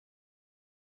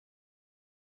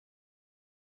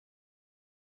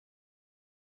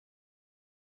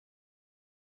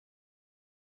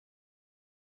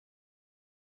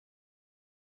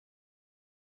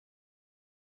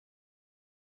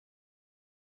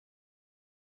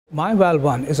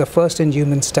MyValve-1 is a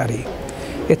first-in-human study.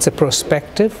 It's a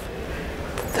prospective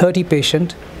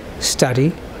 30-patient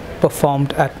study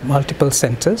performed at multiple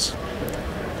centers,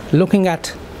 looking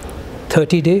at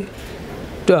 30-day,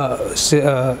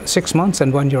 6 months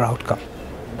and 1-year outcome.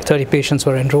 30 patients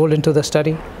were enrolled into the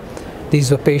study. These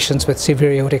were patients with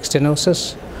severe aortic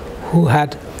stenosis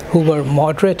who were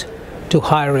moderate to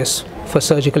high risk for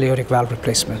surgical aortic valve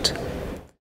replacement.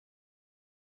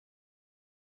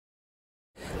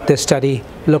 This study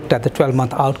looked at the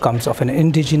 12-month outcomes of an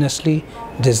indigenously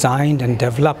designed and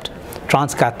developed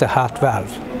transcatheter heart valve.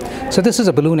 So this is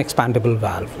a balloon expandable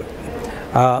valve.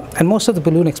 And most of the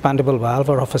balloon expandable valves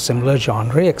are of a similar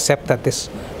genre, except that this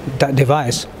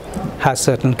device has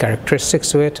certain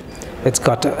characteristics to it. It's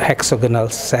got hexagonal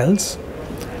cells,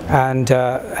 and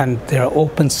there are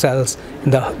open cells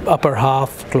in the upper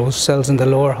half, closed cells in the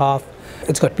lower half.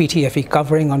 It's got PTFE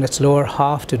covering on its lower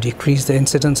half to decrease the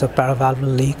incidence of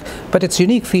paravalvular leak. But its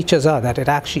unique features are that it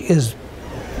actually is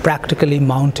practically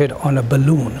mounted on a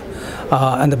balloon.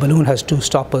 And the balloon has 2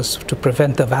 stoppers to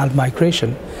prevent the valve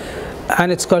migration.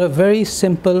 And it's got a very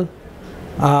simple,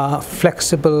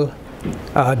 flexible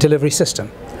delivery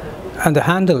system. And the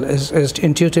handle is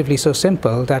intuitively so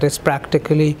simple that it's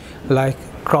practically like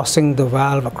crossing the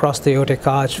valve across the aortic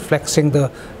arch, flexing the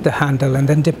handle, and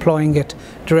then deploying it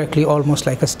directly, almost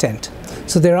like a stent.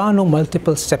 So there are no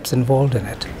multiple steps involved in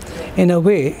it. In a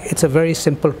way, it's a very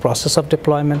simple process of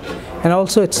deployment, and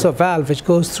also it's a valve which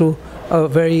goes through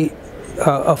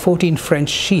a 14 French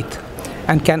sheath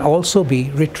and can also be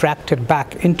retracted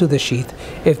back into the sheath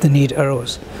if the need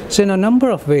arose. So in a number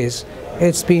of ways,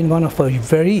 it's been one of our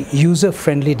very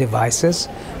user-friendly devices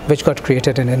which got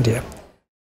created in India.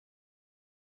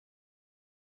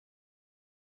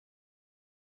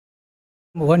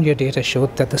 One-year data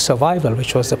showed that the survival,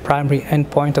 which was the primary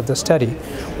endpoint of the study,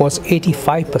 was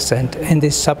 85% in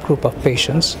this subgroup of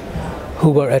patients who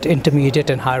were at intermediate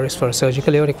and high risk for a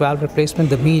surgical aortic valve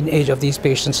replacement. The mean age of these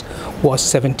patients was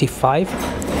 75.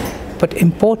 But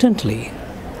importantly,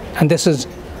 and this is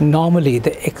normally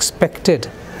the expected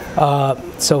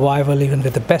survival even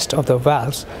with the best of the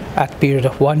valves at a period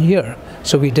of 1 year.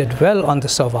 So we did well on the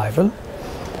survival.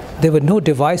 There were no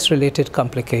device-related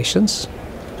complications.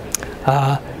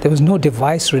 There was no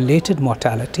device-related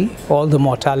mortality. All the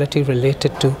mortality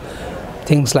related to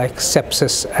things like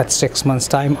sepsis at 6 months'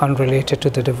 time, unrelated to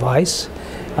the device,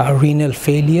 renal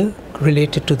failure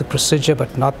related to the procedure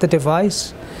but not the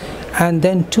device, and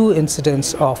then 2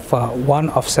 incidents of one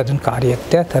of sudden cardiac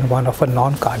death and one of a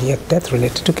non-cardiac death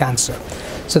related to cancer.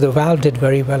 So the valve did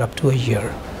very well up to a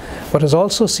year. What was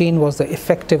also seen was the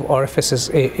effective orifices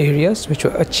areas which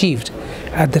were achieved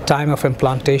at the time of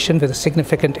implantation, with a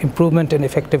significant improvement in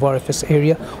effective orifice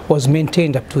area was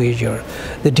maintained up to a year.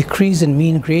 The decrease in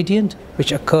mean gradient,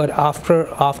 which occurred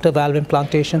after valve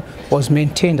implantation, was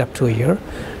maintained up to a year,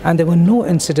 and there were no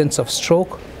incidents of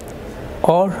stroke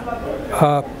or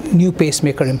new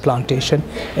pacemaker implantation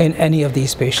in any of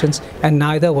these patients, and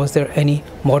neither was there any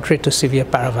moderate to severe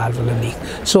paravalvular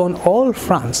leak. So on all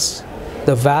fronts,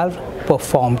 the valve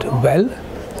performed well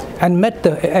and met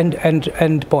the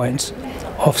end points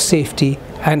of safety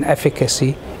and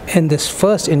efficacy in this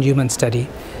first in-human study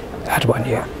at 1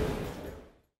 year.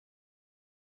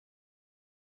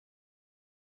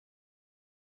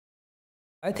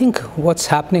 I think what's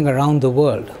happening around the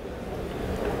world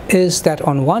is that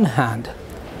on one hand,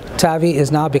 TAVI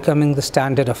is now becoming the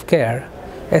standard of care,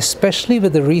 especially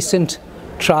with the recent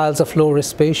trials of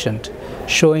low-risk patient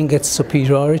showing its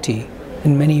superiority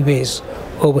in many ways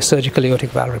over surgical aortic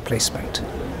valve replacement.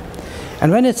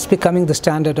 And when it's becoming the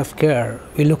standard of care,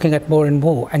 we're looking at more and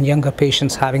more and younger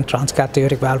patients having transcatheter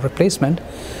aortic valve replacement.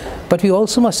 But we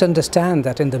also must understand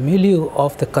that in the milieu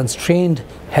of the constrained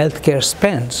healthcare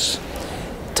spends,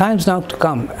 time's now to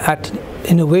come at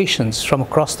innovations from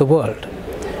across the world,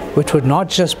 which would not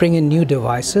just bring in new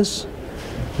devices,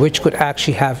 which could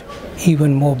actually have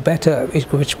even more better,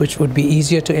 which would be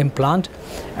easier to implant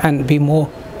and be more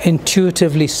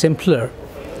intuitively simpler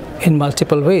in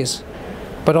multiple ways,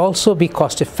 but also be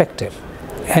cost effective.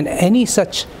 And any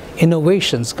such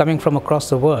innovations coming from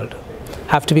across the world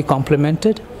have to be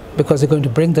complemented, because they're going to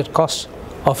bring the cost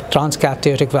of transcatheter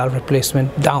aortic valve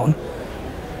replacement down,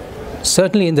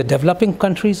 certainly in the developing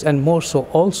countries, and more so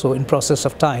also in process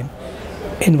of time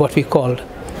in what we call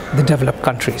the developed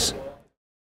countries.